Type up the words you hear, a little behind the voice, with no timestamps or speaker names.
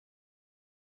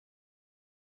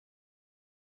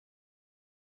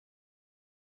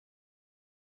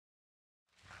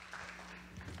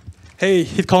Hey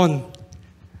HITCON，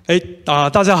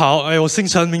大家好，我姓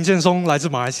陈，名建松，来自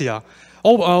马来西亚。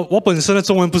我本身的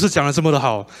中文不是讲的这么的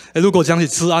好，如果讲起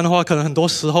治安的话，可能很多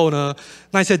时候呢，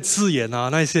那些字眼啊，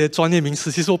那些专业名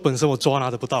词，其实我本身抓拿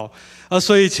得不到，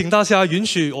所以请大家允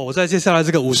许我在接下来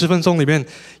这个50分钟里面，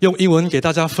用英文给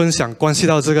大家分享关系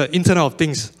到这个 Internet of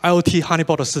Things IoT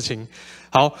honeypot 的事情。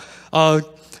好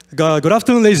，Good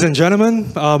afternoon, ladies and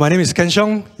gentlemen. My name is Kean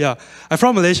Siong. Yeah, I'm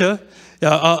from Malaysia.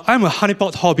 Yeah, I'm a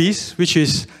honeypot hobbyist, which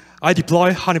is I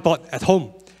deploy honeypot at home,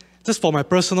 just for my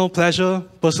personal pleasure,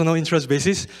 personal interest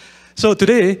basis. So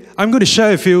today, I'm going to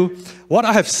share with you what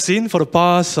I have seen for the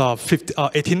past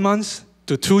 18 months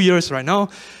to 2 years right now.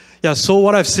 Yeah, so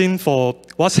what I've seen for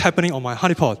what's happening on my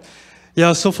honeypot.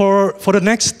 Yeah, so for the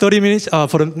next 30 minutes,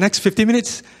 for the next 50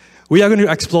 minutes, we are going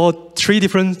to explore 3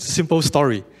 different simple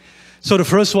stories. So the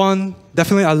first one,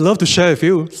 definitely I'd love to share with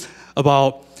you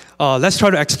about, let's try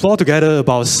to explore together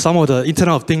about some of the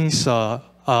Internet of Things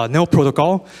network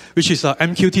protocol, which is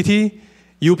MQTT,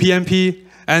 UPnP,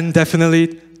 and definitely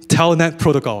Telnet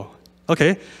protocol.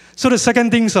 Okay, so the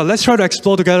second thing is let's try to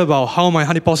explore together about how my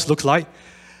honeypots look like.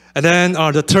 And then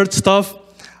the third stuff,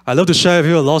 I love to share with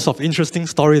you a lot of interesting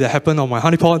story that happened on my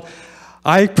honeypot.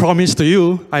 I promise to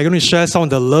you, I'm going to share some of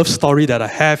the love story that I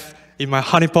have in my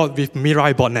honeypot with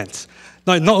Mirai botnets.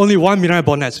 Not only one Mirai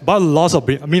botnet, but lots of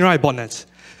Mirai botnets.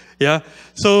 Yeah,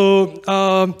 so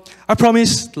I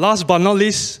promise, last but not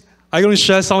least, I'm going to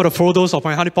share some of the photos of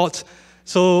my honeypots.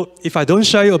 So if I don't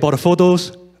share you about the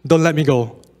photos, don't let me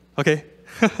go, okay?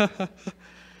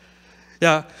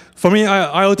 Yeah, for me,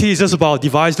 IoT is just about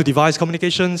device-to-device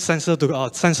communications,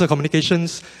 sensor-to-sensor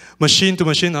communications,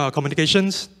 machine-to-machine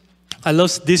communications. I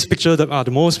love this picture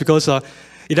the most because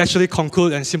it actually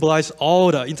concludes and symbolizes all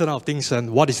the Internet of Things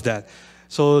and what is that.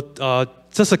 So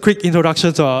just a quick introduction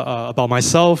about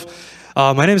myself.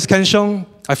 My name is Kean Siong.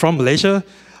 I'm from Malaysia.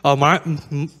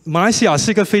 马来西亚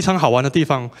是一个非常好玩的地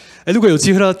方。如果有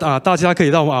机会呢，大家可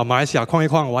以到马来西亚逛一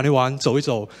逛、玩一玩、走一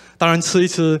走，当然吃一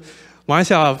吃。马来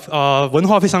西亚文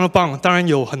化非常的棒，当然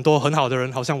有很多很好的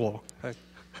人，好像我。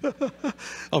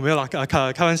没有啦，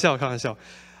开玩笑，开玩笑。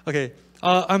Okay,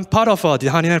 I'm part of the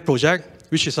HoneyNet project,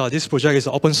 which is this project is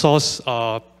an open source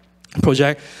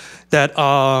project that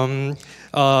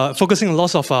focusing on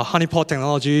lots of honeypot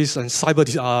technologies and cyber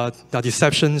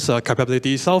deceptions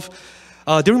capability itself.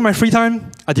 During my free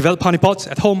time, I develop honeypots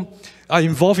at home. I'm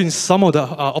involved in some of the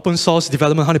open source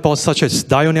development honeypots, such as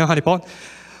Dioneer honeypot.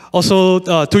 Also,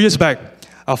 2 years back,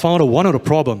 I found one of the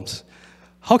problems.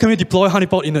 How can we deploy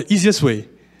honeypot in the easiest way?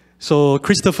 So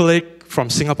Christopher Lake from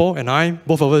Singapore and I,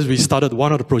 both of us, we started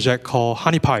one of the project called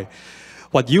HoneyPi.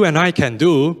 What you and I can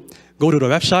do, go to the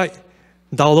website,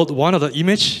 download one of the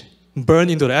image, burn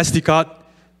into the SD card,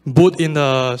 boot in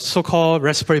the so-called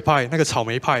Raspberry Pi, 那个草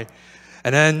莓派,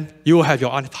 and then you will have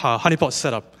your honeypot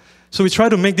set up. So we try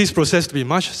to make this process to be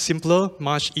much simpler,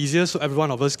 much easier, so every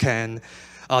one of us can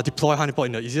deploy honeypot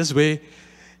in the easiest way.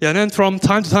 Yeah, and then from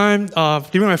time to time,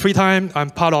 during my free time, I'm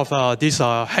part of this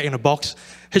Hack in the Box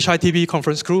HITB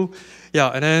conference crew.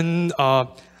 Yeah, and then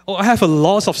I have a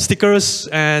lot of stickers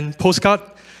and postcard.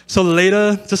 So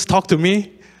later, just talk to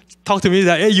me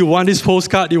that, hey, you want this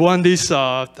postcard, you want this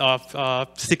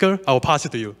sticker, I will pass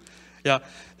it to you. Yeah,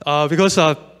 because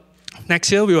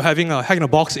next year we were having a Hack in the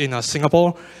Box in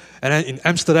Singapore, and then in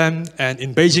Amsterdam and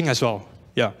in Beijing as well.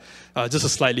 Yeah, just a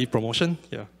slightly promotion.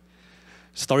 Yeah,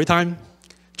 story time.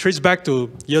 Trace back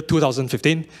to year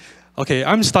 2015. Okay,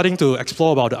 I'm starting to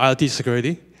explore about the IoT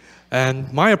security,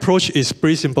 and my approach is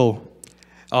pretty simple.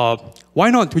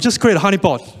 Why not? We just create a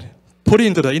honeypot, put it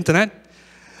into the internet,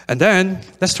 and then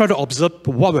let's try to observe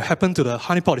what will happen to the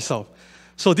honeypot itself.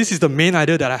 So this is the main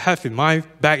idea that I have in mind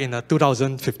back in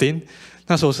 2015.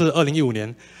 那时候是2015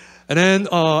年. And then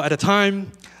at the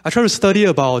time, I try to study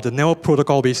about the network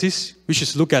protocol basis, which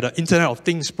is look at the Internet of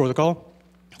Things protocol.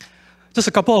 Just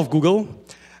a couple of Google,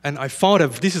 and I found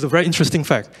that this is a very interesting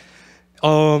fact.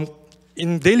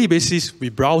 In daily basis, we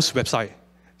browse website.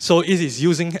 So it is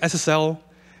using SSL,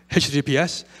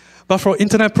 HTTPS. But for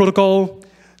Internet protocol,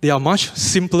 they are much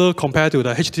simpler compared to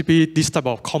the HTTP, this type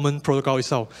of common protocol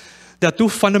itself. There are 2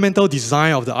 fundamental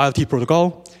design of the IoT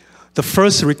protocol. The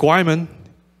first requirement,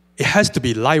 it has to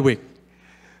be lightweight,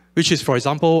 which is, for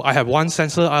example, I have one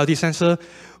sensor, IoT sensor,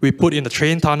 we put in the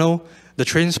train tunnel, the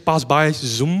trains pass by,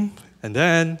 zoom, and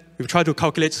then we try to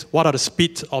calculate what are the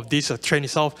speed of this train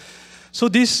itself. So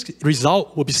this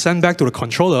result will be sent back to the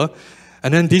controller,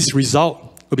 and then this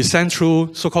result will be sent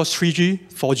through so-called 3G,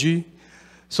 4G.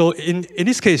 So in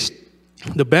this case,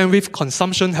 the bandwidth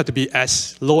consumption had to be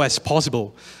as low as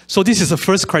possible. So this is the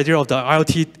first criteria of the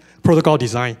IoT protocol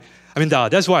design. I mean,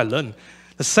 that's what I learned.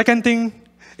 The second thing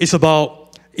is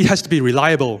about it has to be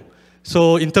reliable.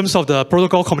 So in terms of the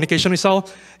protocol communication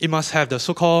itself, it must have the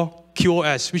so-called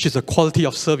QoS, which is the quality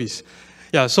of service.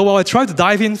 Yeah, so while I tried to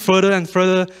dive in further and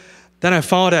further, then I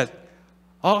found that,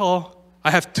 I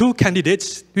have two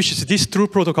candidates, which is this through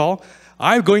protocol.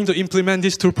 I'm going to implement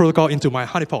this through protocol into my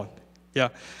honeypot. Yeah,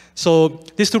 so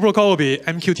this through protocol will be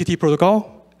MQTT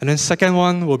protocol, and then second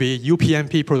one will be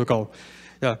UPnP protocol.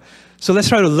 Yeah, so let's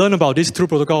try to learn about this through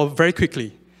protocol very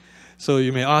quickly. So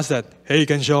you may ask that, hey,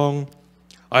 Kean Siong,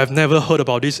 I've never heard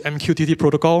about this MQTT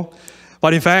protocol.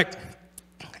 But in fact,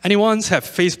 anyone have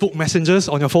Facebook messengers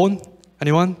on your phone?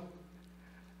 Anyone?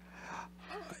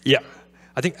 Yeah,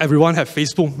 I think everyone have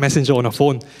Facebook Messenger on a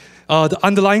phone. The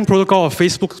underlying protocol of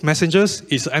Facebook messengers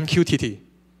is MQTT.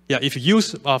 Yeah, if you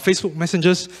use Facebook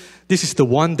messengers, this is the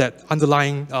one that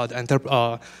underlying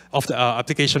the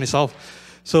application itself.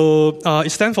 So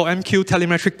it stands for MQ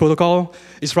telemetric protocol.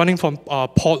 It's running from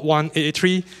port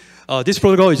 1883. This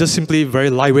protocol is just simply very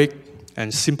lightweight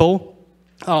and simple.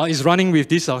 It's running with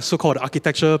this so-called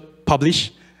architecture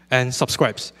publish and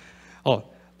subscribes.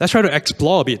 Let's try to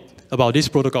explore a bit about this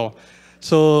protocol.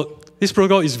 So this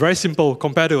protocol is very simple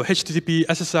compared to HTTP,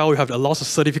 SSL. We have a lot of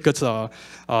certificates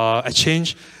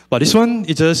exchange. But this one,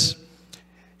 it just,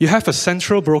 you have a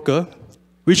central broker,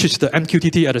 which is the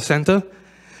MQTT at the center.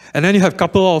 And then you have a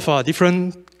couple of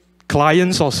different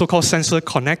clients or so-called sensor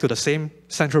connect to the same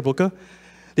central broker.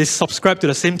 They subscribe to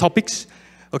the same topics.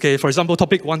 Okay, for example,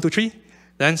 topic 1, 2, 3.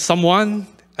 Then someone,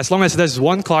 as long as there's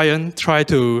one client, try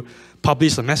to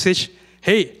publish a message.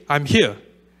 Hey, I'm here.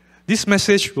 This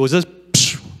message will just,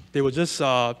 they will just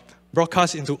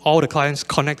broadcast into all the clients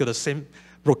connect to the same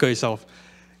broker itself.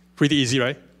 Pretty easy,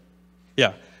 right?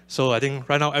 Yeah. So I think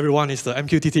right now everyone is the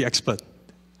MQTT expert.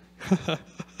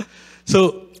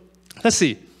 So let's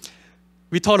see.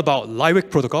 We talked about lightweight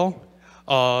protocol.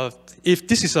 If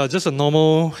this is just a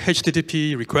normal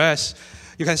HTTP request,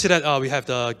 you can see that we have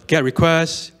the GET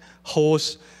request,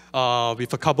 host,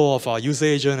 with a couple of user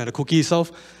agent and the cookie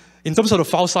itself. In terms of the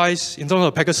file size, in terms of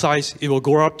the packet size, it will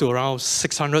go up to around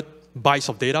 600 bytes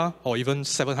of data or even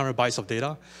 700 bytes of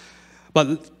data.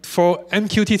 But for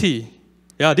MQTT,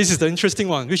 yeah, this is the interesting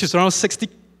one, which is around 60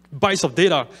 bytes of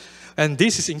data. And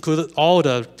this is included all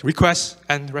the requests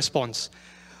and response.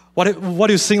 What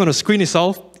you're seeing on the screen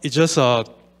itself is just a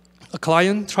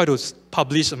client try to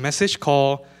publish a message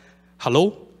called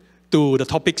hello to the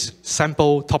topics,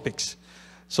 sample topics.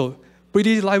 So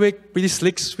pretty lightweight, pretty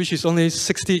slick, which is only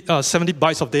 70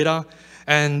 bytes of data.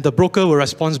 And the broker will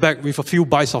respond back with a few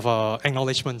bytes of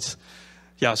acknowledgements.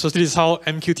 Yeah, so this is how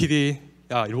MQTT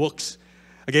it works.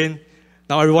 Again,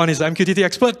 now everyone is an MQTT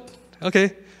expert.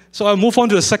 Okay, so I'll move on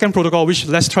to the second protocol, which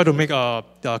let's try to make a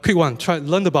quick one.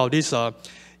 Learn about this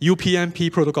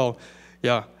UPnP protocol.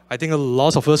 Yeah, I think a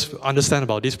lot of us understand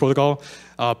about this protocol.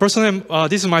 Personally,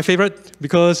 this is my favorite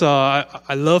because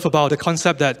I love about the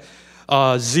concept that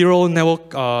zero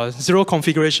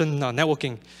configuration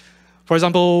networking. For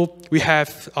example, we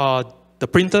have the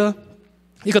printer,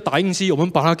 一个打印机，我们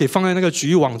把它给放在那个局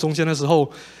域网中间的时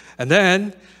候 and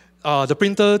then the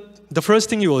printer, the first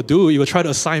thing you will do, you will try to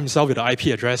assign himself with the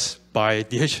IP address by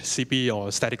DHCP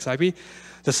or static IP.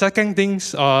 The second thing,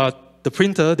 the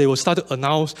printer, they will start to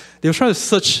announce, they will try to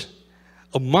search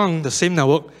among the same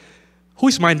network, who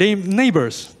is my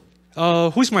neighbors,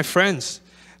 who is my friends,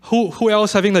 who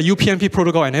else having the UPnP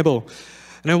protocol enabled.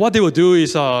 And then what they will do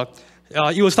is,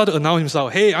 he will start to announce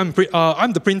himself, hey, I'm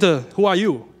the printer, who are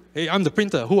you? Hey, I'm the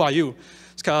printer, who are you?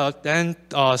 Then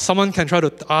someone can try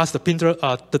to ask the printer,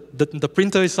 the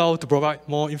printer itself to provide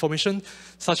more information,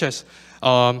 such as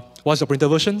what's your printer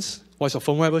versions, what's your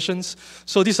firmware versions.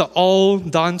 So these are all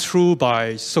done through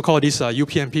by so-called this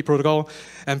UPnP protocol.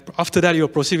 And after that, you will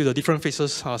proceed with the different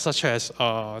phases, such as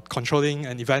controlling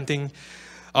and eventing.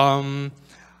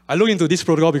 I looked into this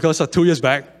protocol because 2 years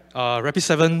back,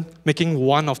 Rapid7 making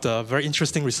one of the very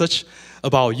interesting research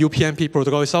about UPnP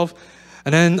protocol itself.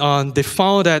 And then they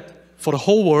found that for the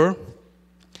whole world,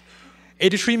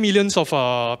 81 million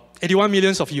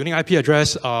of unique IP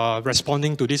address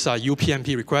responding to this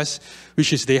UPnP request,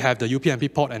 which is they have the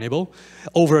UPnP port enabled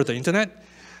over the internet.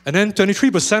 And then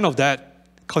 23% of that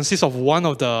consists of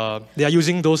they are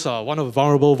using those one of the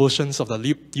vulnerable versions of the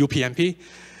UPnP.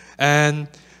 And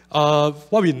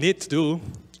what we need to do,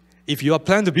 if you are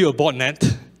planning to build a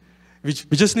botnet, we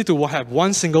just need to have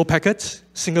one single packet,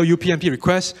 single UPnP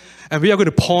request, and we are going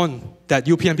to pawn that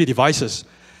UPnP devices.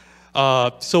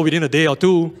 So within a day or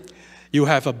two, you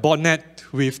have a botnet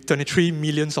with 23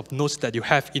 million of nodes that you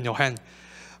have in your hand.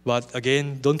 But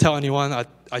again, don't tell anyone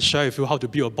I share with you how to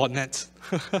build a botnet.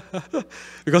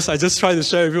 Because I just try to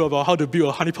share with you about how to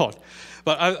build a honeypot.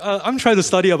 But I'm trying to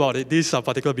study about this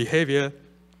particular behavior.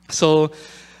 So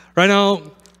right now,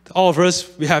 all of us,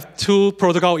 we have two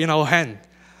protocols in our hand.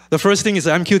 The first thing is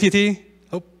the MQTT,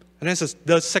 and then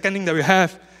the second thing that we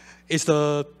have is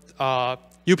the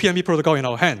UPnP protocol in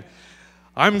our hand.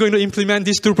 I'm going to implement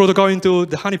these two protocols into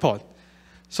the honeypot.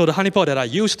 So the honeypot that I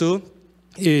used to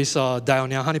is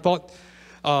Dionia honeypot.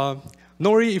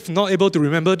 No worry if not able to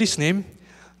remember this name.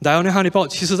 Dionia honeypot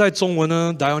其实在中文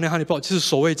呢 ，Dionia honeypot 就是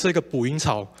所谓这个捕蝇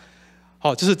草，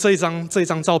好，就是这一张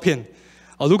照片。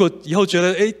如果以后觉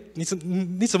得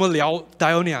你怎么聊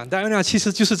Dionia 其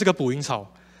实就是这个捕蝇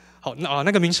草，好，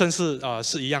那个名称是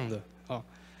一样的啊。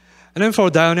And then for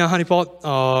Dionia honeypot,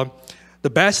 the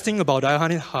best thing about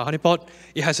Dionia honeypot,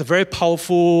 it has a very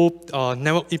powerful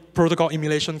network protocol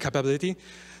emulation capability.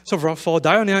 So for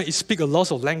Dionia, it speaks a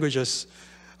lot of languages.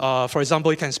 For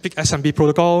example, it can speak SMB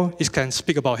protocol, it can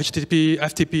speak about HTTP,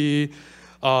 FTP,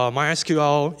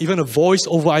 MySQL, even a voice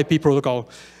over IP protocol.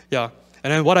 Yeah.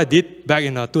 And then what I did back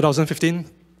in 2015,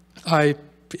 I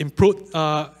improved,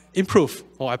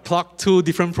 or I plugged two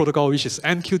different protocols, which is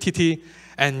MQTT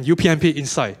and UPnP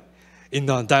inside in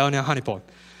the Dionia honeypot.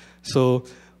 So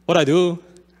what I do,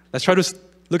 let's try to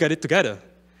look at it together.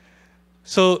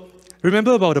 So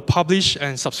remember about the publish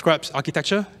and subscribe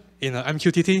architecture in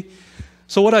MQTT?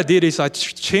 So what I did is I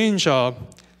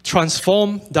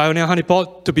transform Dionia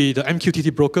honeypot to be the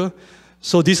MQTT broker.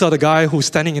 So these are the guys who's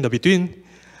standing in the between.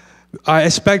 I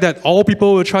expect that all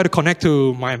people will try to connect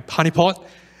to my honeypot.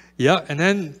 Yeah, and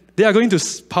then they are going to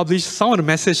publish some of the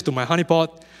message to my honeypot.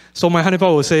 So my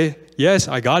honeypot will say, yes,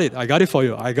 I got it for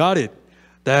you, I got it.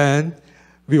 Then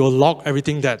we will log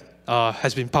everything that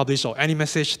has been published or any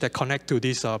message that connect to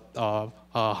this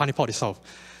honeypot itself.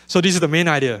 So this is the main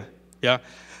idea. Yeah.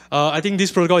 I think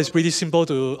this protocol is pretty simple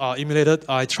to emulate it.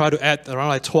 I try to add around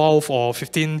like 12 or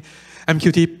 15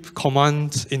 MQTT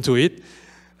commands into it.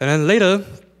 And then later,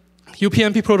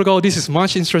 UPnP protocol, this is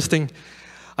much interesting.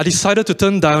 I decided to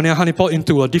turn Dionia honeypot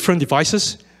into different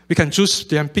devices. We can choose,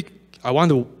 pick, I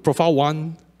want to profile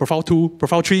 1, profile 2,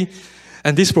 profile 3.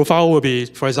 And this profile will be,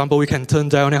 for example, we can turn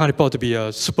Dionia honeypot to be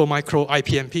a super micro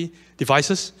IPnP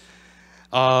devices.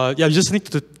 Yeah, you just need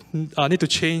to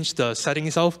change the setting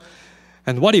itself.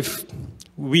 And what if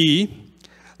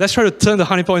let's try to turn the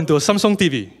honeypot into a Samsung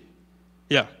TV.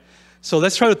 Yeah. So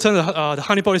let's try to turn the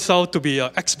honeypot itself to be an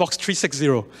Xbox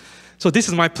 360. So this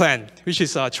is my plan, which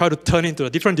is try to turn into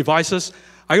different devices.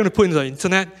 I'm going to put in the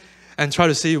internet and try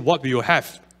to see what we will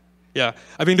have. Yeah,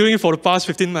 I've been doing it for the past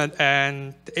 15 months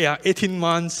and 18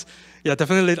 months. Yeah,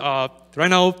 definitely. Right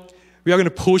now, we are going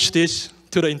to push this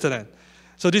to the internet.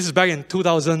 So this is back in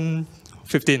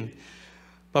 2015.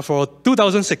 But for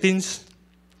 2016,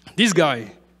 this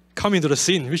guy come into the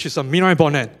scene, which is a Mirai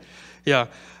botnet. Yeah,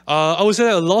 I would say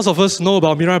that a lot of us know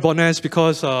about Mirai botnets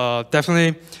because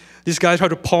definitely this guy tried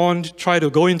to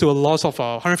go into a lot of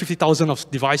 150,000 of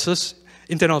devices,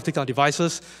 Internet of Things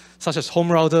devices, such as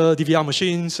home router, DVR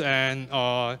machines, and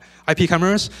IP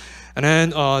cameras. And then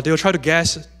they will try to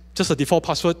guess just a default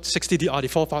password, 60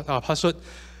 default password.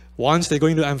 Once they go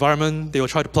into the environment, they will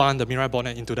try to plant the Mirai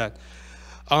botnet into that.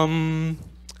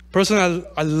 Personally,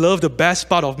 I love the best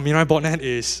part of Mirai botnet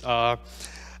is I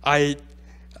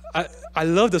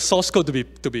love the source code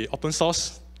to be open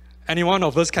source. Any one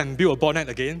of us can build a botnet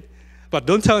again, but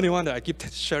don't tell anyone that I keep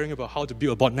sharing about how to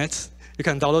build a botnet. You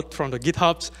can download from the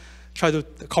GitHubs, try to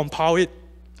compile it,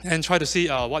 and try to see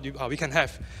what we can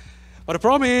have. But the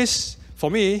problem is, for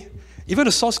me, even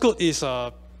the source code is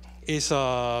open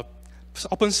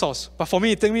source. But for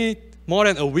me, it takes me more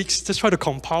than a week to try to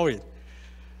compile it.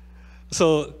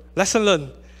 So lesson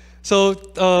learned. So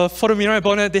for the Mirai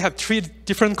botnet, they have 3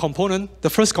 different components. The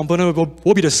first component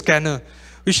will be the scanner,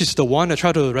 which is the one that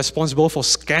try to responsible for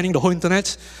scanning the whole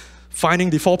internet, finding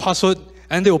default password,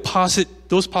 and they will pass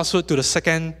those passwords to the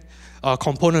second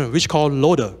component, which called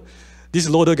loader. This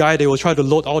loader guy, they will try to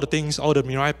load all the things, all the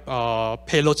Mirai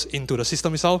payloads into the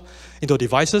system itself, into the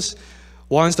devices.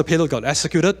 Once the payload got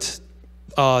executed,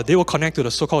 they will connect to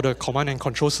the so-called command and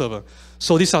control server.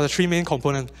 So these are the 3 main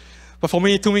components. But for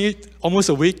me, it took me almost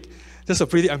a week. That's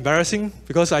pretty embarrassing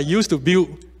because I used to build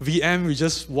VM with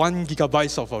just 1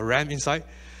 GB of RAM inside.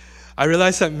 I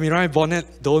realized that Mirai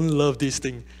botnet don't love this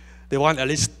thing. They want at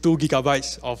least 2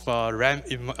 GB of RAM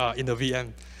in the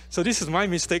VM. So this is my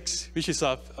mistakes, which is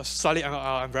slightly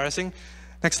embarrassing.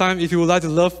 Next time, if you would like to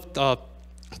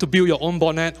build your own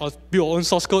botnet or build your own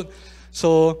source code,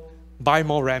 so buy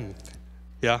more RAM.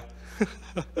 Yeah.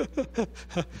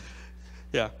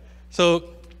 Yeah.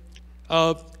 So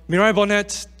Mirai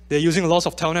botnet, they're using lots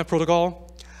of telnet protocol.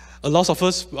 A lot of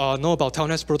us know about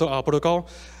telnet protocol,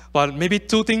 but maybe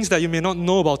 2 things that you may not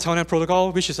know about telnet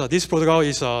protocol, which is this protocol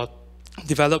is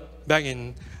developed back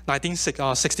in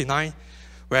 1969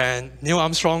 when Neil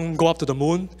Armstrong go up to the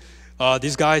moon.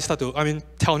 These guys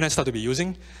Telnet start to be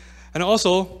using. And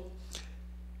also,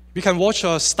 we can watch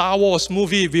a Star Wars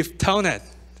movie with Telnet.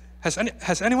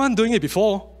 Has anyone doing it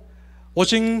before?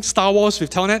 Watching Star Wars with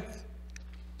Telnet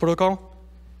protocol?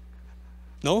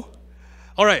 No?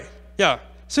 All right, yeah.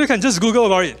 So you can just Google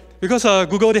about it. Because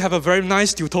Google, they have a very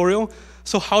nice tutorial.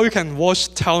 So how you can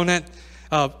watch Telnet,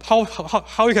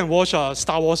 how you can watch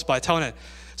Star Wars by Telnet.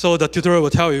 So the tutorial will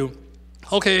tell you,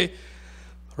 okay,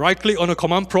 right-click on the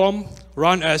command prompt,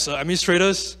 run as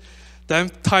administrators, then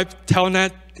type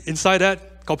Telnet inside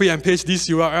that, copy and paste this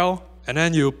URL, and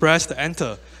then you press the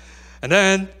enter. And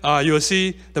then you will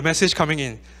see the message coming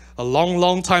in. A long,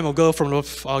 long time ago from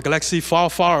the galaxy far,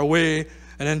 far away.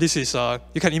 And then this is,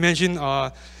 you can imagine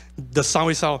the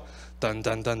sound is out. Dun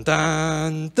dun dun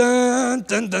dun dun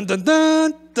dun dun dun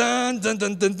dun dun dun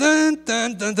dun dun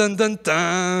dun dun dun dun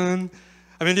dun.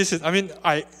 I mean, this is,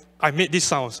 I made these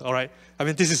sounds, all right? I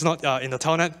mean, this is not in the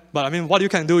Telnet, but I mean, what you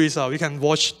can do is we can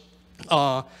watch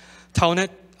Telnet,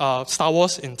 Star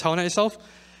Wars in Telnet itself.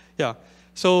 Yeah,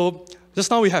 so just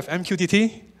now we have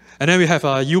MQTT, and then we have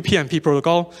UPnP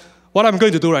protocol. What I'm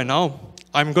going to do right now,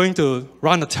 I'm going to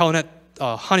run a Telnet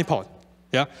honeypot.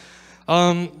 Yeah,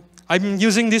 I'm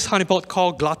using this honeypot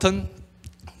called Glutton.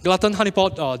 Glutton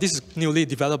honeypot. This is newly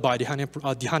developed by the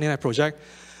HoneyNet project.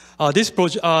 This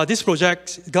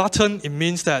project Glutton, it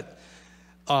means that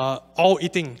all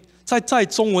eating. 在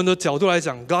中文的角度来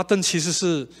讲 ，Glutton 其实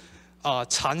是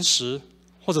蚕食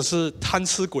或者是贪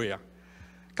吃鬼啊。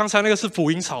刚才那个是捕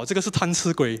蝇草，这个是贪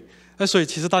吃鬼。那所以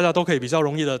其实大家都可以比较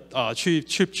容易的去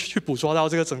捕捉到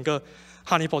这个整个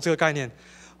honeypot 这个概念。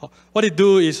What it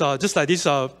do is just like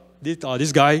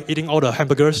this guy eating all the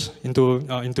hamburgers into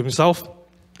himself.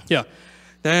 Yeah.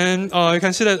 Then you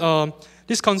can see that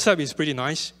this concept is pretty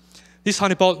nice. This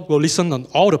honeypot will listen on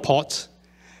all the pods,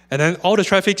 and then all the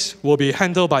traffics will be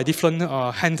handled by different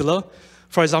handler.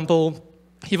 For example,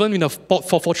 even in the port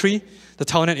 443, the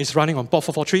Telnet is running on port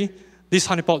 443. This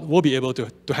honeypot will be able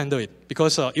to handle it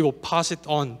because it will pass it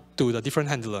on to the different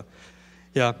handler.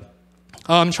 Yeah.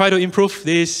 Try to improve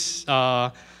this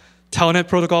Telnet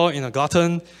protocol in a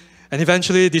Glutton, and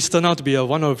eventually this turned out to be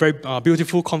one of very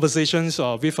beautiful conversations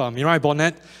with Mirai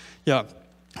botnet. Yeah.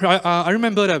 I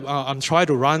remember that I'm trying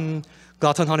to run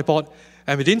Glutton honeypot,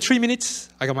 and within 3 minutes,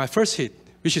 I got my first hit,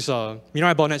 which is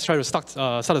Mirai botnet trying to start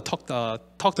to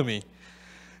talk to me.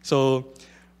 So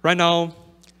right now,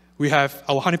 we have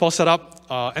our honeypot set up,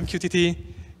 MQTT,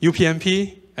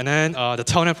 UPnP, and then the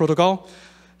Telnet protocol.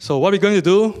 So what we're going to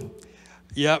do,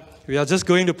 yeah, we are just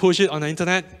going to push it on the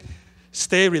internet,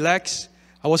 stay relaxed.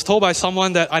 I was told by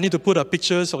someone that I need to put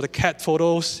pictures of the cat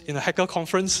photos in a hacker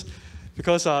conference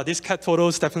because these cat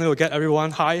photos definitely will get everyone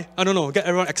high. I don't know, get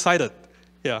everyone excited.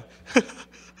 Yeah.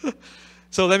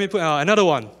 So let me put another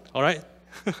one, all right?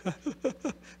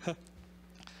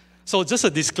 So just a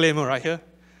disclaimer right here.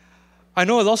 I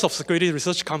know a lot of security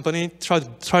research companies try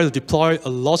to deploy a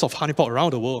lot of honeypot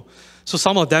around the world. So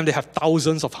some of them, they have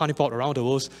thousands of honeypot around the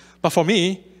world. But for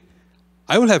me,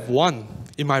 I will have one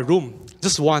in my room,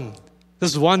 just one.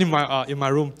 Just one in my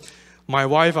room. My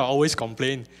wife always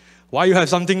complain, why you have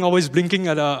something always blinking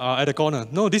at the corner?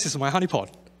 No, this is my honeypot.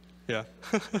 Yeah.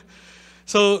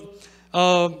 So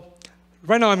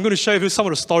right now I'm going to share with you some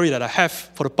of the story that I have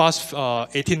for the past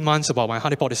 18 months about my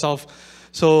honeypot itself.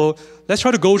 So let's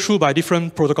try to go through by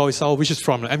different protocol itself, which is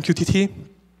from the MQTT.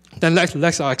 Then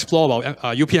let's explore about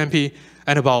UPnP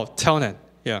and about Telnet.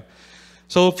 Yeah.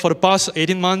 So for the past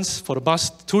 18 months, for the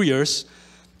past 2 years,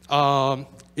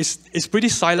 it's pretty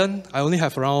silent. I only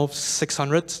have around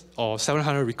 600 or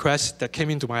 700 requests that came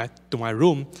into my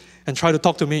room and try to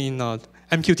talk to me in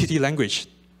MQTT language.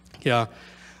 Yeah.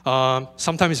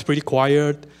 Sometimes it's pretty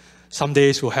quiet. Some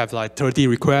days we'll have like 30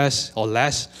 requests or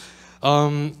less.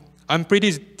 I'm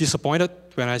pretty disappointed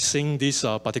when I see this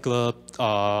particular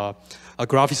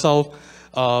graph itself.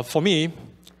 For me,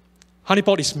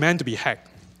 honeypot is meant to be hacked.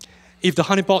 If the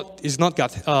honeypot is not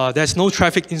got, there's no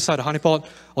traffic inside the honeypot,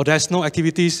 or there's no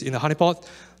activities in the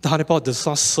honeypot does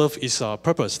not serve its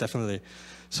purpose, definitely.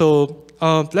 So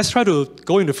let's try to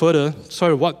go into further.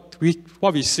 Sorry, what we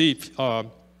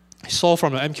saw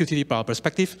from the MQTT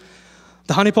perspective.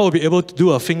 The honeypot will be able to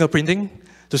do a fingerprinting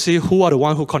to see who are the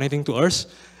one who connecting to us.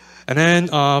 And then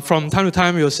from time to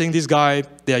time, you're seeing this guy,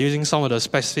 they are using some of the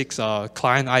specific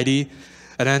client ID,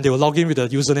 and then they will log in with a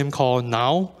username called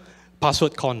now,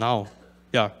 password called now.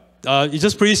 Yeah, it's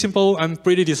just pretty simple. I'm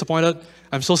pretty disappointed.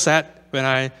 I'm so sad when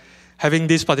I having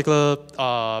this particular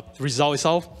result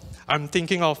itself. I'm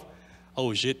thinking of,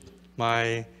 oh shit,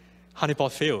 my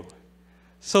honeypot failed.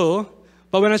 So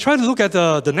But when I try to look at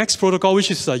the next protocol,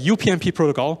 which is the UPnP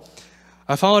protocol,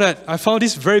 I found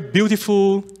these very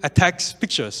beautiful attacks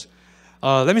pictures.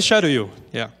 Let me share to you.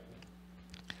 Yeah.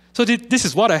 So this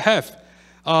is what I have.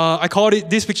 I called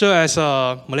this picture as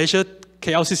Malaysia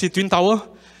KLCC Twin Tower,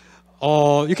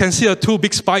 or you can see two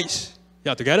big spikes,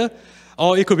 yeah, together,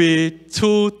 or it could be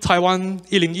two Taiwan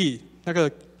 101那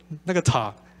个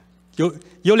塔，有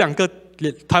两个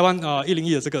台湾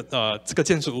101的这个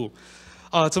建筑物。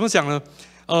怎么讲呢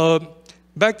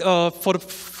？Back for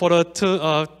the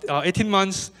 18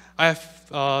 months, I have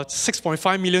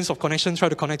 6.5 million of connections try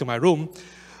to connect to my room.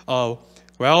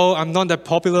 Well, I'm not that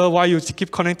popular. Why you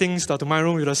keep connecting to my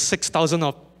room with a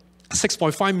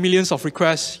 6.5 million of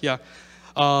requests? Yeah.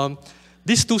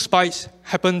 These two spikes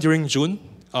happened during June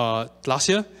last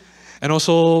year, and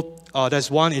also there's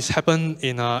one is happened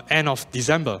in end of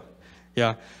December.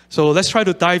 Yeah. So let's try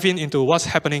to dive into what's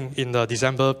happening in the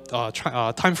December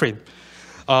time frame.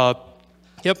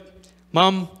 Yep,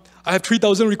 Mom, I have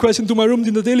 3,000 requests into my room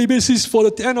on a daily basis for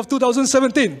the end of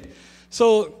 2017.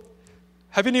 So,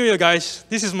 Happy New Year, guys.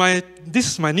 This is my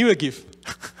New Year gift.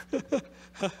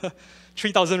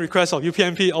 3,000 requests of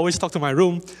UPnP. Always talk to my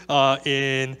room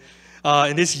in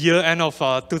this year end of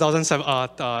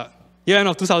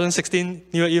 2016,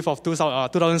 New Year Eve of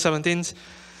 2017.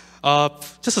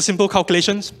 Just a simple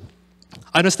calculations.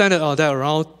 I understand that there are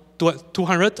around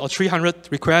 200 or 300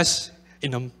 requests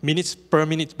in a per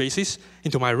minute basis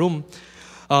into my room.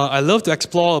 I love to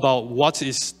explore about what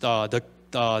is the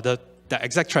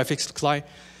exact traffic looks like.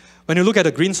 When you look at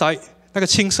the green side, 那个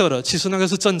青色的，其实那个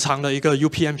是正常的一个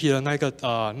UPnP 的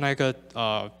那个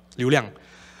流量。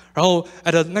然后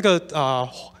at 那个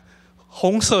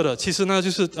红色的，其实呢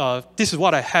就是this is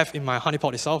what I have in my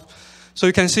honeypot itself. So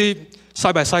you can see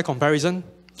side by side comparison.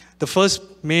 The first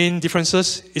main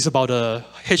differences is about the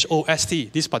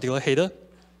HOST, this particular header.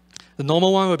 The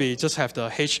normal one will be just have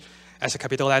the H as a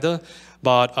capital letter,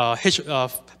 but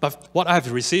what I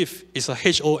have received is a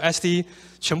HOST，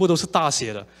 全部都是大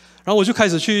写的。然后我就开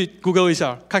始去 Google 一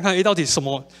下，看看到底什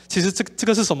么，其实这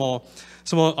个是什么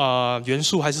元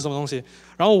素还是什么东西？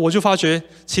然后我就发觉，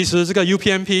其实这个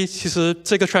UPnP， 其实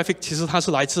这个 traffic 其实它是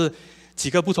来自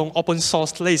几个不同 open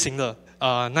source 类型的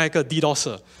那一个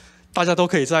DDoS， 大家都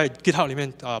可以在 GitHub 里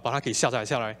面把它给下载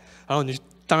下来，然后你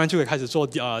当然就可以开始做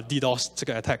DDoS 这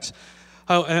个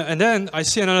attacks。And then I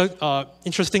see another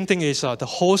interesting thing is the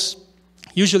host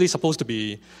usually supposed to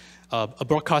be a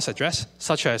broadcast address,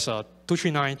 such as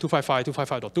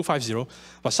 239.255.255.250,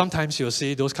 but sometimes you'll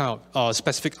see those kind of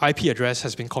specific IP address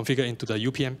has been configured into the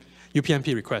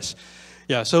UPnP request.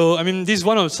 Yeah, so I mean, this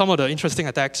is some of the interesting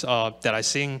attacks that I've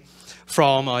seen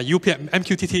from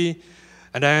MQTT,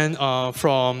 and then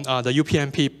from the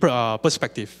UPnP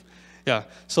perspective. Yeah,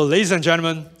 so ladies and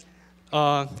gentlemen,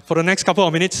 for the next couple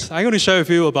of minutes, I'm going to share with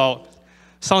you about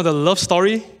some of the love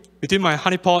story between my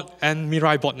honeypot and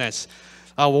Mirai botnets.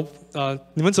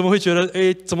 你们怎么会觉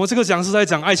得，怎么这个讲是在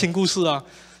讲爱情故事啊？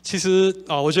其实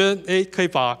我觉得，可以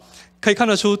看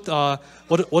得出，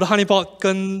我的 honeypot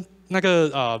跟那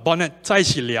个botnet 在一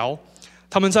起聊，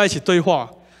他们在一起对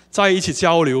话，在一起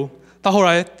交流，到后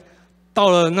来到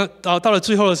了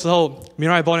最后的时候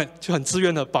 ，Mirai botnet 就很自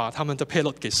愿的把他们的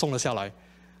payload 给送了下来。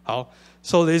好。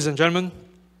So, ladies and gentlemen,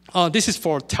 this is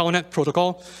for Telnet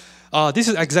protocol. This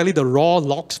is exactly the raw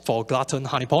logs for Glutton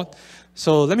honeypot.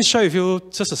 So let me share with you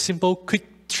just a simple,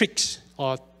 quick tricks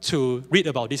to read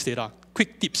about this data.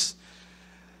 Quick tips.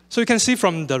 So you can see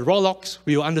from the raw logs,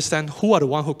 we will understand who are the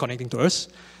one who are connecting to us.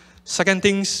 Second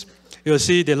things, you will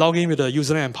see they log in with the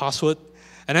username and password,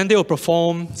 and then they will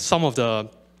perform some of the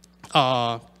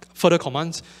further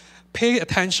commands. Pay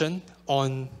attention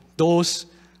on those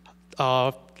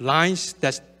lines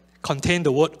that contain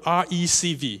the word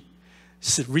RECV,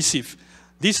 receive.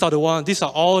 These are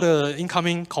all the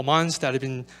incoming commands that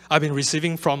I've been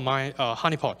receiving from my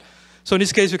honeypot. So in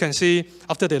this case, you can see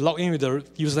after they log in with the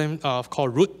username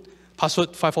called root,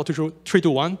 password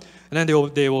 54321, and then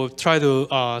they will try to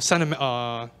send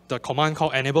the command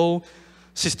called enable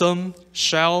system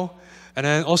shell, and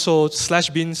then also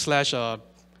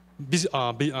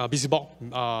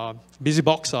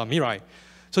 /bin/busybox Mirai.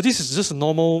 So this is just a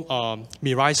normal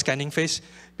Mirai scanning phase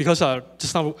because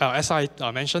just now, as I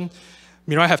mentioned,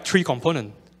 Mirai have three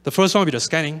components. The first one will be the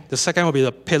scanning, the second will be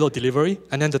the payload delivery,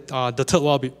 and then the third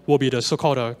one will be the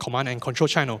so-called command and control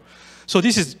channel. So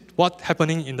this is what's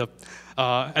happening in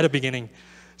at the beginning.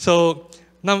 So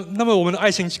那么我们的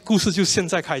爱情故事就现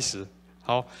在开始。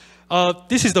好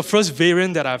，this is the first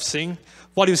variant that I've seen.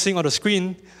 What you're seeing on the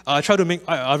screen, I try to make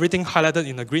everything highlighted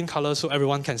in the green color so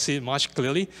everyone can see it much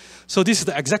clearly. So this is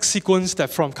the exact sequence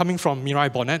that coming from Mirai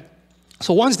botnet.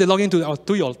 So once they log into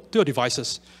to your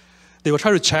devices, they will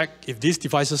try to check if these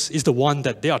devices is the one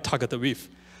that they are targeted with.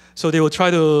 So they will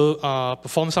try to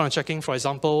perform some checking, for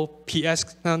example, PS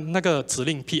那个指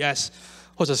令 PS，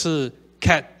 或者是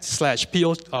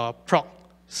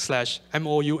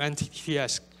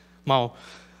cat/proc/mounts mao.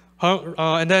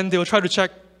 And then they will try to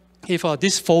check if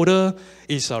this folder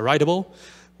is writable.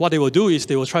 What they will do is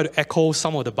they will try to echo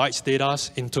some of the bytes data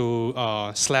into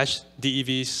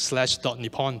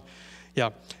 /dev/.nippon.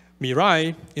 Yeah,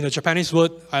 Mirai, in the Japanese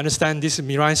word, I understand this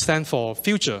Mirai stands for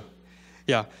future.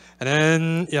 Yeah, and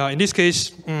then in this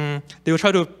case, they will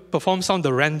try to perform some of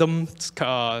the random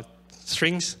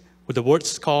strings with the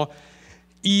words called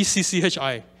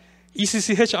ECCHI.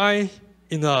 ECCHI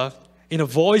in a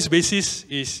voice basis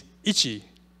is ichi,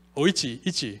 or ichi.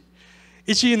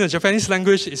 Ichi in the Japanese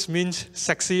language means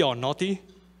sexy or naughty.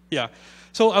 Yeah,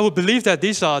 so I would believe that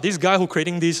this guy who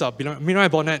creating this Mirai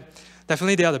botnet,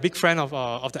 definitely they are the big fan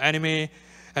of the anime and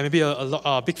maybe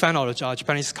a big fan of the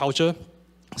Japanese culture.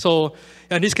 So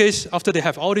in this case, after they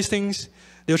have all these things,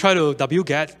 they'll try to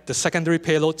wget the secondary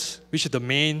payloads, which is the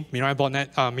main Mirai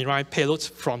botnet, Mirai payloads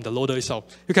from the loader itself.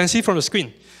 You can see from the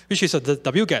screen, which is the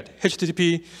wget,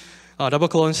 http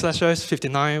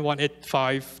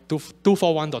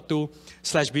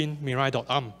 ://59.185.241.2/bin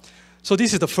mirai.um. So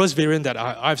this is the first variant that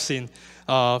I've seen.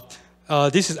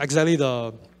 This is exactly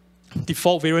the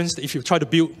default variants if you try to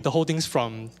build the whole things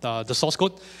from the source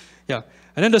code. Yeah.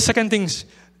 And then the second thing is,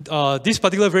 this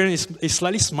particular variant is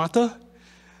slightly smarter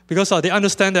because they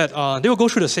understand that they will go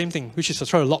through the same thing, which is to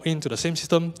try to log into the same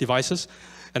system devices.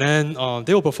 And then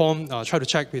they will perform, try to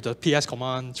check with the PS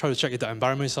command, try to check with the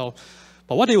environment itself.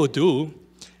 But what they will do,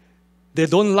 they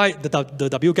don't like the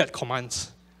wget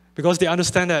commands because they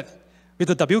understand that with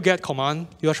the wget command,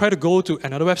 you are trying to go to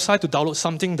another website to download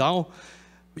something down.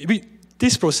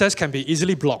 This process can be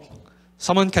easily blocked.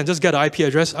 Someone can just get an IP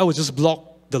address. I will just block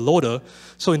the loader.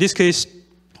 So in this case,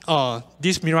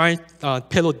 this Mirai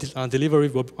payload delivery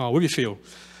will be failed.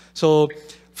 So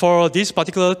for this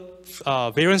particular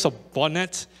variants of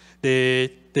botnet, they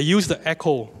use the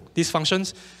echo, these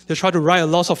functions. They try to write a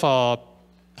lot of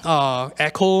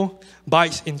echo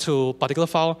bytes into particular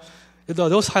file.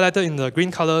 Those highlighted in the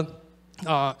green color,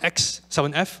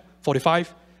 X7F,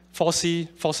 45, 4C,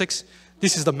 46.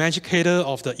 This is the magic header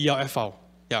of the ELF file.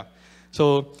 Yeah.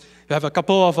 So you have a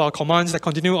couple of commands that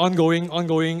continue ongoing, and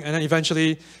then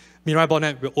eventually Mirai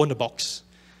botnet will own the box.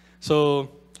 So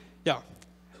yeah.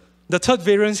 The third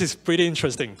variant is pretty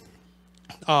interesting.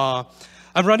 I'm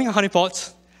running a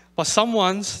honeypot, but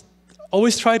someone's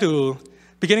always try to,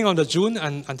 beginning of the June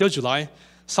and until July,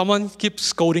 someone keeps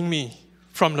scolding me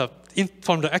from the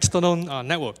external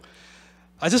network.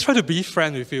 I just try to be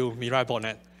friend with you, Mirai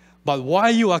botnet. But why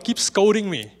you keep scolding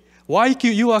me? Why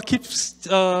you keep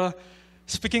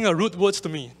speaking rude words to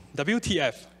me?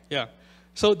 WTF? Yeah.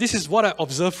 So this is what I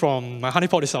observed from my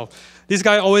honeypot itself. This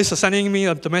guy always sending me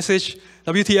the message,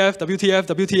 WTF, WTF,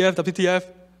 WTF, WTF.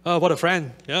 What a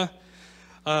friend, yeah.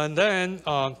 And then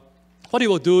what he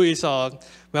will do is,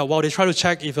 while they try to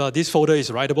check if this folder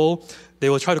is writable, they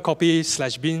will try to copy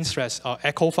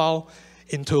 /bin/echo file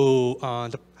into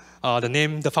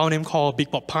the file name called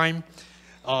bigbotpime.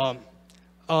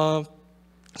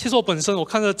 其实我本身我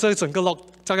看了这整个 log，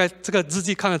 大概这个日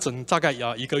记看了大概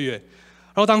1个月，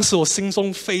然后当时我心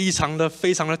中非常的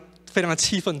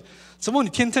气愤，怎么你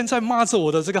天天在骂着我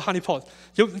的这个 honeypot？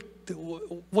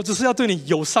 我只是要对你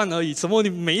友善而已，怎么你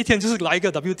每一天就是来一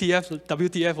个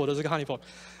WTF 我的这个 honeypot？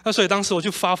 那所以当时我就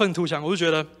发愤图强，我就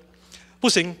觉得不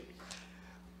行，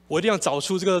我一定要找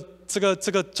出这个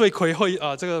罪魁祸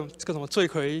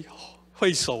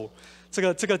首，这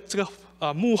个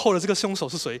幕后的这个凶手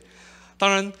是谁？当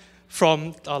然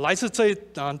 ，from 来自这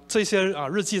些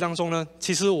日记当中呢，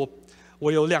其实我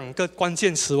有2个关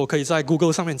键词，我可以在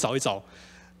Google 上面找一找。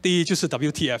第一就是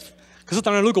WTF， 可是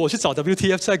当然，如果我去找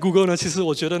WTF 在 Google 呢，其实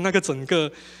我觉得那个整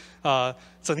个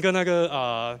那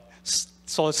个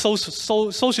所搜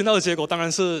寻到的结果，当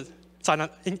然是灾难，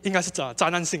应该是灾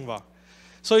难性吧。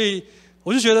所以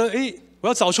我就觉得，我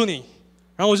要找出你，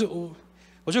然后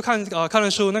我就看得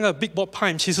出那个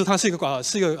bigbotpime 其实它是一个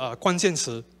关键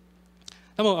词。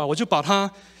那么我就把它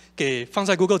给放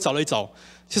在 Google 找了一找，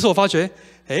其实我发觉，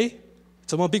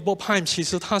怎么 bigbotpime 其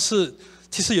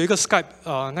实有一个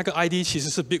Skype 那个 ID 其实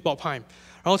是 bigbotpime，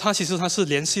 然后它是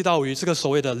联系到于这个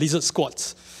所谓的 Lizard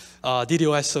Squad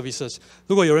DDoS services。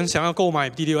如果有人想要购买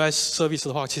DDoS service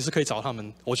的话，其实可以找他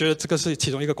们。我觉得这个是其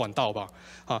中一个管道吧。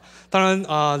当然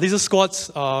Lizard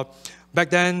Squad back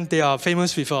then they are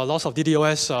famous with lots of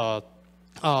DDoS a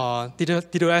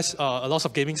lots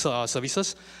of gaming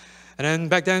services。And then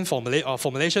back then, for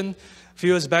Malaysian, a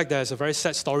few years back, there's a very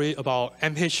sad story about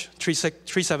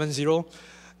MH370,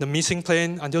 the missing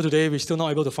plane. Until today, we're still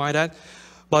not able to find that.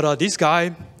 But this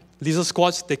guy, Lizard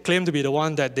Squads, they claim to be the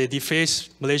one that they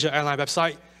defaced Malaysia Airline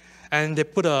website, and they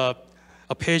put a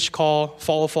page called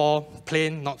 404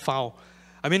 plane not found.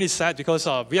 I mean, it's sad because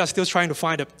we are still trying to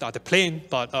find the plane,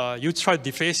 but you try to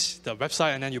deface the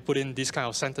website and then you put in these kind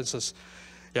of sentences.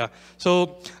 Yeah.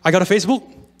 So I got a Facebook,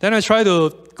 then I try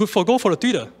to go for the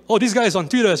Twitter. Oh, this guy is on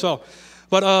Twitter as well.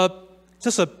 But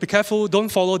just be careful, don't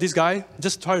follow this guy.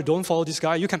 Just try to don't follow this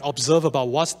guy. You can observe about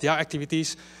what's their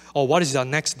activities or what is their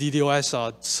next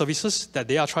DDoS services that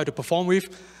they are trying to perform with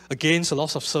against a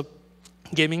lot of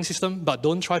gaming system, but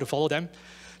don't try to follow them.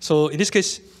 So in this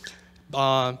case,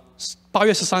 8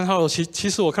月13号，其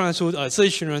实我看得出，这一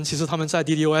群人其实他们在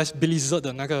DDoS Blizzard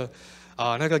的那个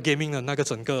gaming 的那个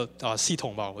整个系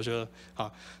统吧，我觉得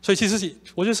所以其实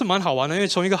我觉得是蛮好玩的，因为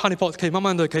从一个 honeypot 可以慢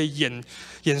慢的可以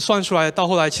演算出来，到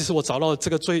后来其实我找到这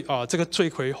个罪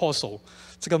魁祸首，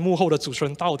这个幕后的主持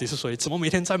人到底是谁？怎么每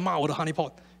天在骂我的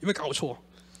honeypot？ 有没有搞错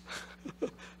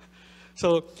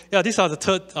？So yeah, these are the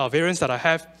third variants that I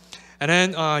have, and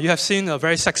then you have seen a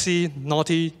very sexy,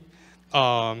 naughty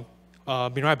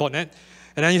Mirai botnet,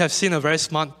 and then you have seen a very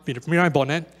smart Mirai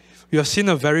botnet. You have seen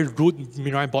a very rude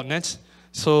Mirai botnet.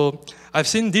 So I've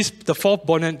seen the fourth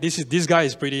botnet. This guy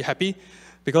is pretty happy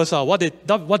because what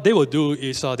they will do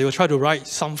is they will try to write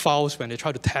some files when they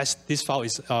try to test this file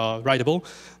is writable.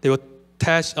 They will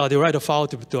write a file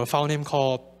to a file name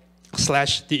called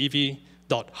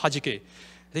 /dev.hajike.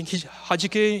 I think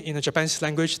hajike in the Japanese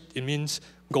language it means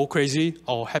go crazy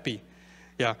or happy.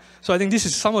 Yeah, so I think this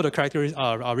is some of the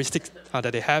characteristics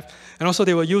that they have, and also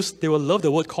they will love the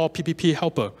word called PPP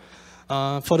helper.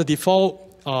 For the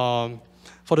default, those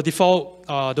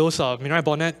Mirai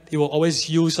botnet, it will always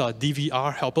use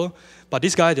DVR helper, but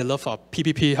this guy they love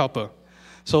PPP helper.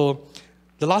 So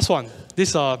the last one,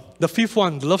 the fifth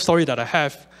one, the love story that I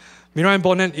have, Mirai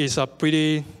botnet is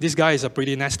this guy is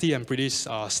pretty nasty and pretty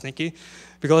sneaky,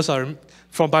 because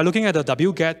by looking at the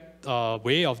wget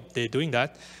way of they doing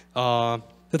that. The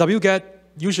wget,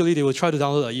 usually they will try to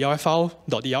download a ELF file,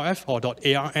 .elf or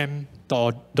 .arm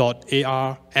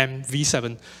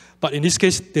v7. But in this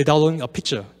case, they're downloading a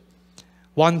picture,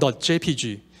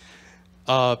 1.jpg.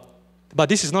 But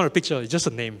this is not a picture, it's just a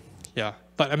name. Yeah.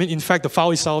 But I mean, in fact, the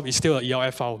file itself is still an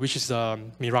ELF file, which is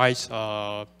Mirai's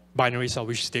binary file,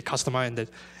 which they customize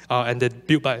and they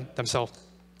build by themselves.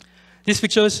 These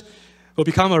pictures will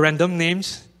become a random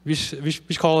names,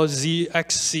 which called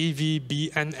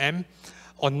ZXCVBNM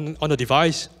on the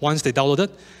device once they download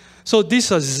it. So this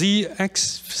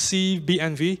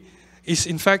ZXCBNV is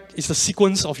in fact the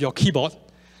sequence of your keyboard.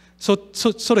 So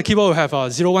the keyboard will have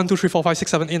 0, 1, 2, 3, 4, 5,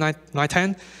 6, 7, 8, 9,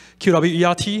 10,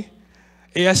 QWERT,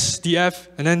 ASDF,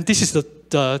 and then this is the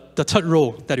third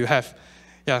row that you have.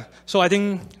 Yeah. So I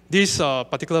think these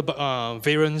particular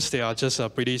variants, they are just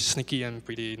pretty sneaky and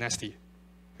pretty nasty.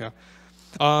 Yeah.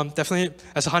 Definitely,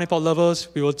 as a honeypot lovers,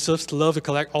 we would just love to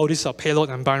collect all these payload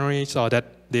and binaries that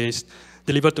they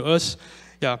deliver to us.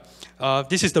 Yeah,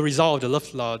 this is the result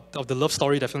of the love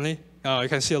story. Definitely, you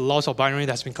can see a lot of binary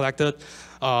that has been collected,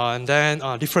 and then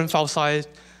different file size.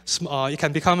 It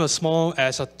can become as small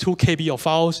as 2 KB of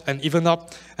files, and even though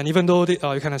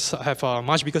you can have a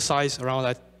much bigger size, around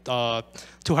like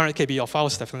 200 KB of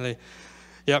files. Definitely,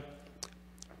 yeah.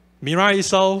 Mirai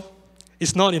itself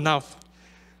is not enough.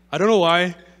 I don't know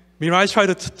why. Mirai tried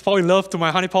to fall in love to my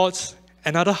honeypots.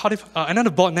 Another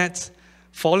botnet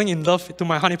falling in love to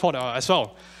my honeypot as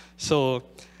well. So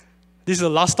this is the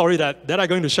last story that I'm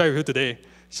going to share with you today.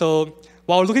 So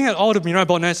while looking at all the Mirai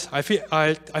botnets, I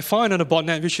found another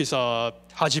botnet, which is a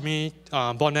Hajime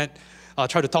botnet.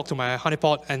 Try to talk to my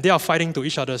honeypot, and they are fighting to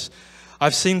each other.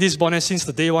 I've seen this botnet since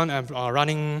the day one I'm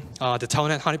running the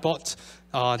Telnet honeypot,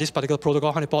 this particular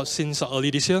protocol honeypot since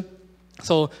early this year.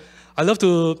 So I like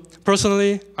to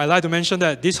mention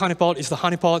that this honeypot is the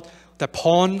honeypot that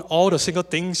pawn all the single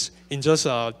things in just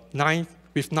 9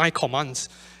 commands.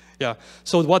 Yeah.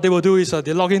 So what they will do is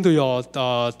they log into your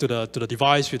to the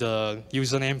device with the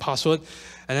username, password,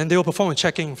 and then they will perform a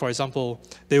checking. For example,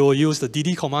 they will use the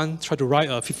dd command, try to write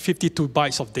 52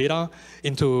 bytes of data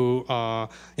into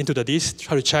the disk,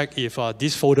 try to check if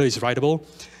this folder is writable,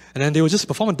 and then they will just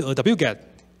perform a wget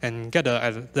and get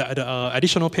the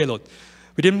additional payload.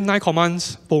 Within 9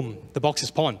 commands, boom, the box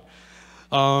is pawned.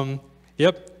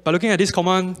 Yep. By looking at this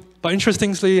command, but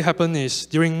interestingly happened is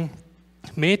during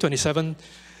May 27,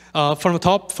 from the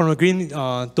top, from the green,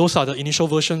 those are the initial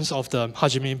versions of the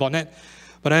Hajime botnet.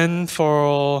 But then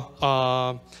for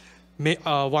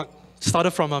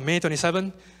started from May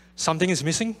 27, something is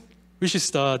missing. which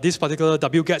is this particular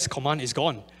wget command is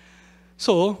gone.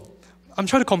 So I'm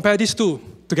trying to compare these two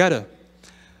together.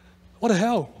 What the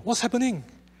hell? What's happening?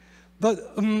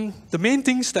 But the main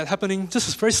things that are happening just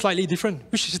is very slightly different,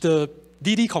 which is the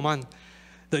dd command.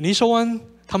 The initial one,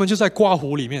 他们就在括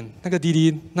弧里面，那个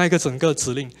dd 那个整个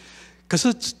指令。可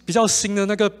是比较新的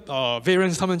那个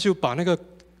variants， 他们就把那个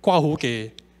括弧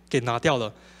给拿掉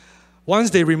了。Once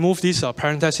they remove these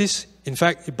parentheses, in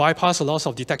fact, it bypass a lot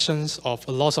of detections of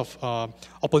a lot of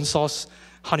open source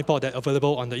honeypot that are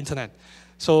available on the internet.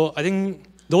 So I think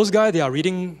those guys, they are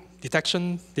reading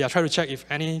detection. They are trying to check if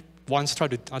anyone's try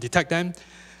to detect them,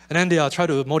 and then they are trying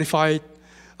to modify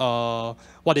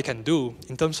what they can do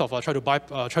in terms of try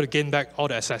to gain back all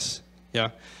the access. Yeah.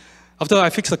 After I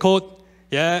fix the code,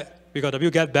 yeah, we got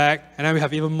wget back, and then we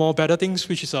have even more better things,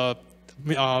 which is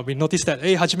we noticed that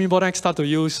hey, Hajime botnet start to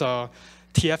use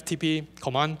tftp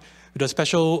command with a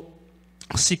special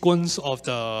sequence of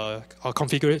the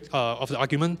of the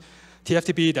argument,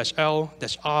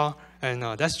 tftp-l-r and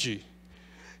 -g.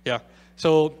 Yeah.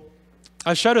 So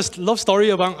I shared a love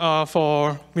story about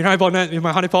for Mirai botnet with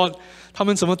my honeypot. 他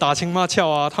们怎么打情骂俏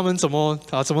啊？他们怎么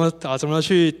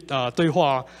去对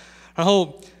话？然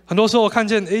后很多时候我看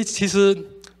见，哎，其实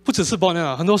不只是 botnet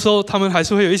啊，很多时候他们还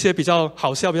是会有一些比较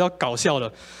好笑、比较搞笑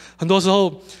的。很多时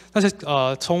候那些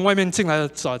从外面进来的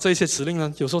这一些指令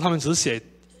呢，有时候他们只是写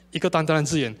一个单单的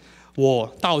字眼，我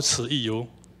到此一游，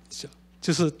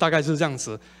就是大概就是这样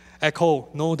子。Echo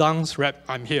no downs rep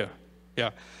I'm here,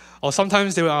 yeah. Or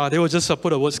sometimes they will just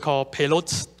put a words called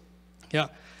payloads, yeah.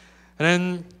 And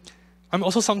then I'm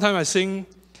also sometimes I think,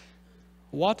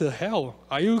 what the hell?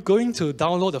 Are you going to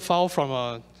download the file from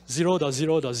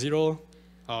 0.0.0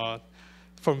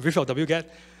 from with your wget?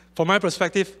 From my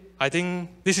perspective, I think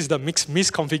this is the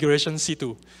misconfiguration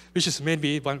C2, which is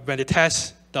maybe when they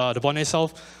test the botnet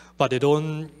itself, but they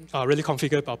don't really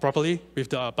configure properly with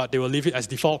but they will leave it as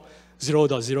default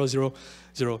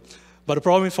 0.0.0.0. But the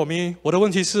problem for me, 我的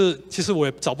问题是，其实我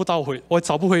也找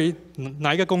不回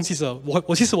哪一个攻击者。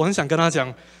我其实我很想跟他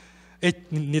讲，哎，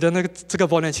你的那个这个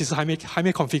botnet 其实还没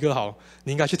configure 好，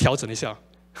你应该去调整一下。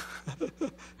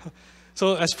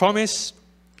So as promised,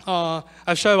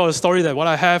 I've shared about the story that what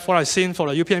I've seen for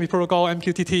the UPnP protocol,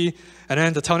 MQTT, and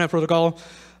then the Telnet protocol.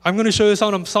 I'm going to show you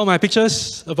some of my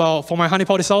pictures for my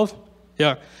honeypot itself.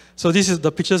 Yeah. So this is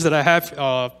the pictures that I have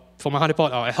for my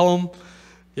honeypot at home.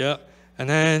 Yeah. And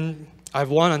then I have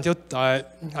one until I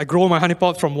grow my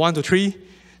honeypot from 1 to 3.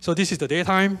 So this is the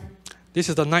daytime. This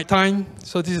is the nighttime.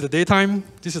 So this is the daytime.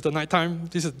 This is the nighttime.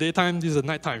 This is the daytime. This is the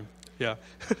nighttime. Yeah.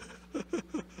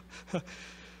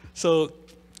 So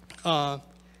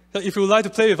if you would like to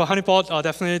play with a honeypot,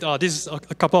 definitely this is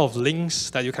a couple of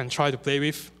links that you can try to play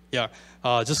with. Yeah.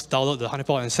 Just download the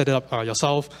honeypot and set it up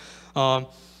yourself.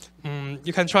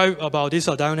 You can try about this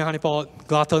Dione honeypot,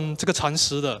 glutton 这个蚕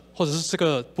食的，或者是这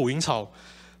个捕蝇草，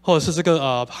或者是这个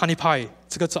honey pie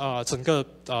这个整个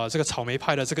这个草莓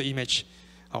派的这个 image。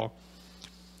好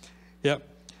 ，Yeah.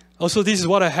 Also, this is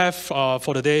what I have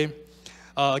for the day.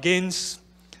 Again,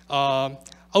 I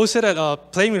would say that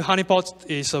playing with honeypot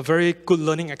is a very good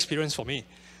learning experience for me.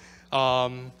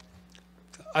 I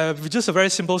have just a very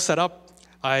simple setup.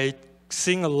 I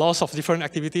seeing a lot of different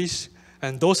activities.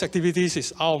 And those activities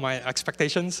is out of my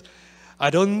expectations.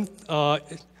 I don't,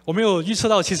 我没有预测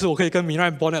到，其实我可以跟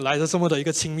Mirai botnet 来的这么的一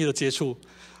个亲密的接触。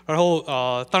然后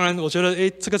当然我觉得，哎，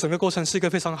这个整个过程是一个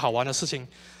非常好玩的事情。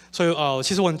所以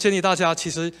其实我很建议大家，其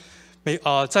实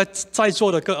在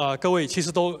座的各位，其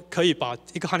实都可以把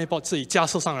一个 honeypot 自己架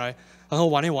设上来，然后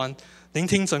玩一玩，聆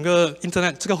听整个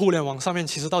internet 这个互联网上面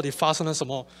其实到底发生了什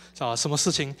么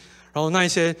事情。然后那一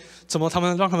些怎么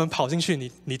让他们跑进去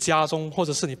你家中或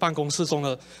者是你办公室中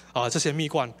的这些蜜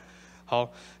罐。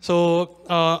好 ，So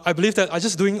I believe that I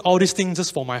just doing all these things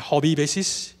just for my hobby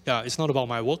basis. Yeah, it's not about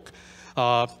my work.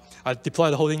 I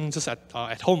deploy the whole thing just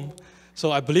at home.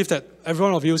 So I believe that every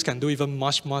one of you can do even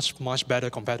much better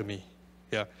compared to me.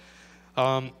 Yeah.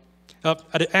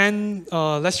 At the end,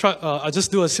 let's try. I'll just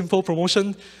do a simple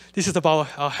promotion. This is about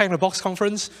Hack in the Box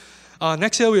conference.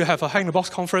 Next year, we'll have a Hack in the Box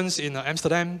conference in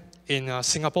Amsterdam, in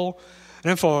Singapore. And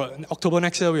then for October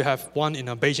next year, we have one in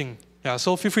Beijing. Yeah,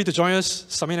 so feel free to join us,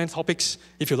 submit any topics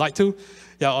if you'd like to.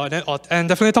 Yeah, and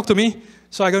definitely talk to me.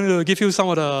 So I'm going to give you some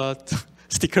of the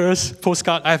stickers,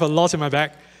 postcard. I have a lot in my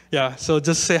bag. Yeah, so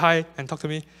just say hi and talk to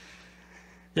me.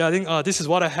 Yeah, I think this is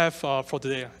what I have for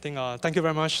today. I think thank you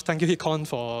very much. Thank you, HITCON,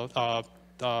 for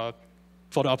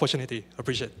the opportunity.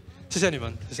 Appreciate. 谢谢你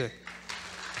们，谢谢。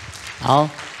好。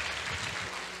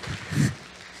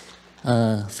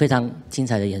非常精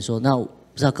彩的演说。那不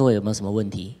知道各位有没有什么问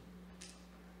题？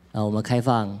我们开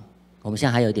放，我们现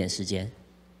在还有一点时间。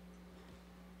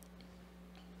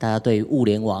大家对于物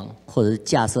联网或者是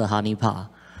架设 honeypot，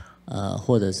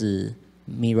或者是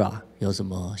Mira 有什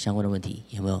么相关的问题？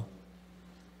有没有？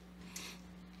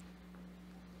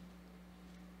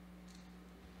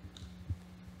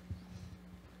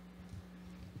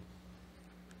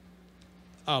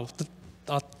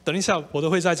等一下我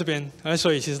都会在这边，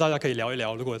所以其实大家可以聊一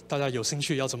聊，如果大家有兴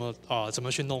趣要怎么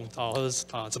去弄或者是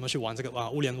怎么去玩这个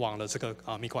物联网的这个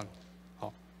密罐。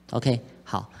好 ，OK，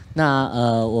 好，那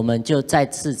我们就再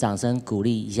次掌声鼓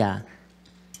励一下。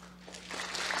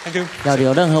Thank you。要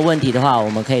有任何问题的话，我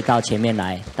们可以到前面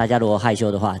来。大家如果害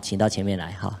羞的话，请到前面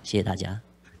来。好，谢谢大家。